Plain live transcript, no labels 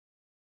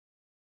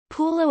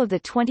pool of the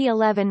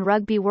 2011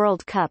 Rugby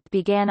World Cup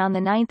began on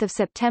 9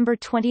 September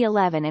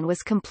 2011 and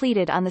was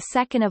completed on 2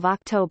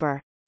 October.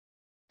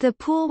 The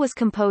pool was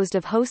composed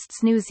of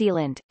hosts New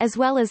Zealand, as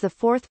well as the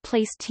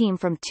fourth-placed team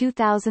from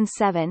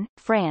 2007,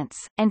 France,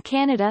 and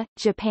Canada,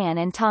 Japan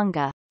and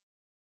Tonga.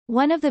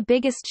 One of the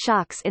biggest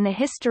shocks in the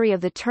history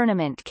of the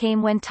tournament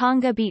came when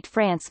Tonga beat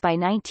France by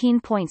 19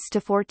 points to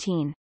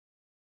 14.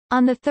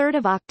 On 3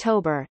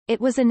 October,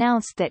 it was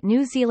announced that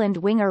New Zealand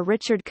winger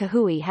Richard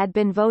Kahui had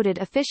been voted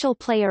official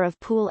player of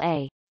Pool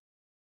A.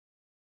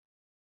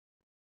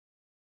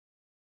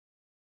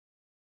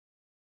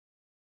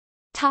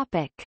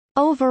 Topic.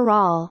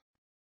 Overall.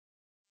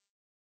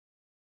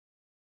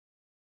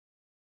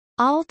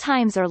 All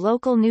times are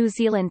local New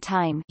Zealand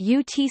time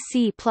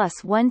UTC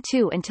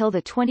 +1-2 until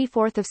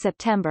 24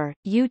 September,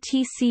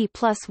 UTC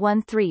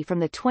 +1-3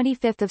 from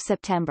 25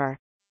 September.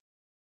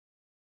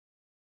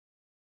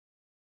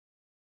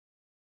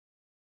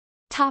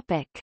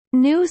 Topic.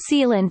 New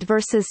Zealand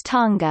versus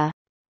Tonga.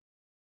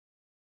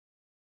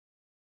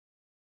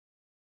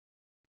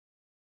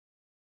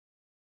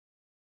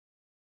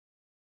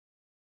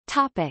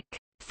 Topic.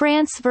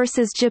 France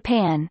versus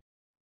Japan.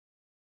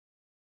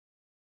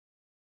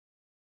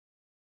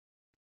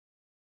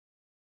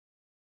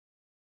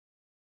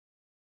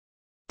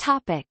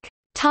 Topic.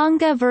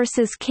 Tonga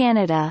versus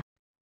Canada.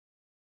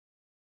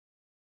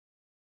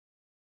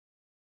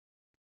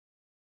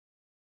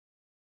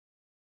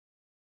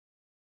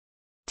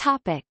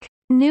 Topic.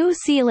 New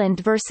Zealand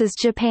versus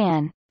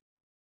Japan.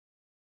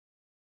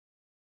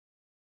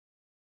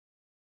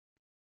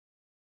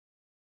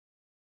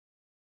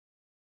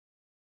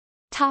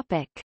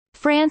 Topic.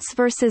 France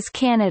versus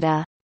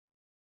Canada.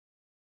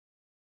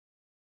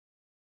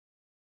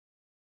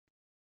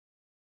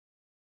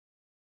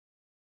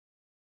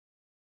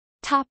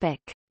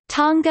 Topic.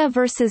 Tonga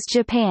versus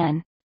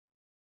Japan.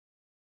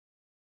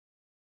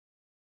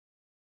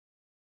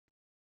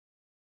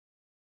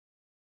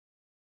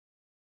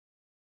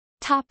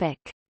 Topic.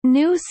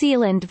 New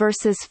Zealand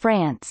versus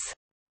France.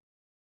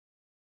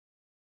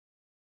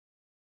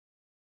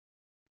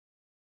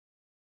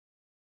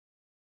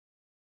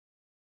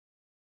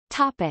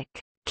 Topic.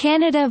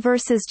 Canada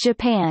versus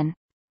Japan.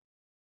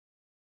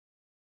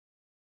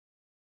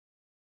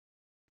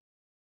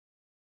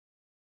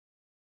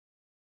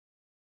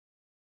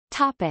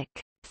 Topic.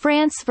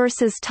 France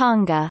versus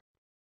Tonga.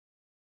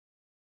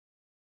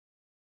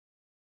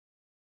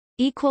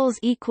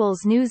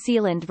 New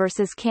Zealand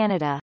versus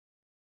Canada.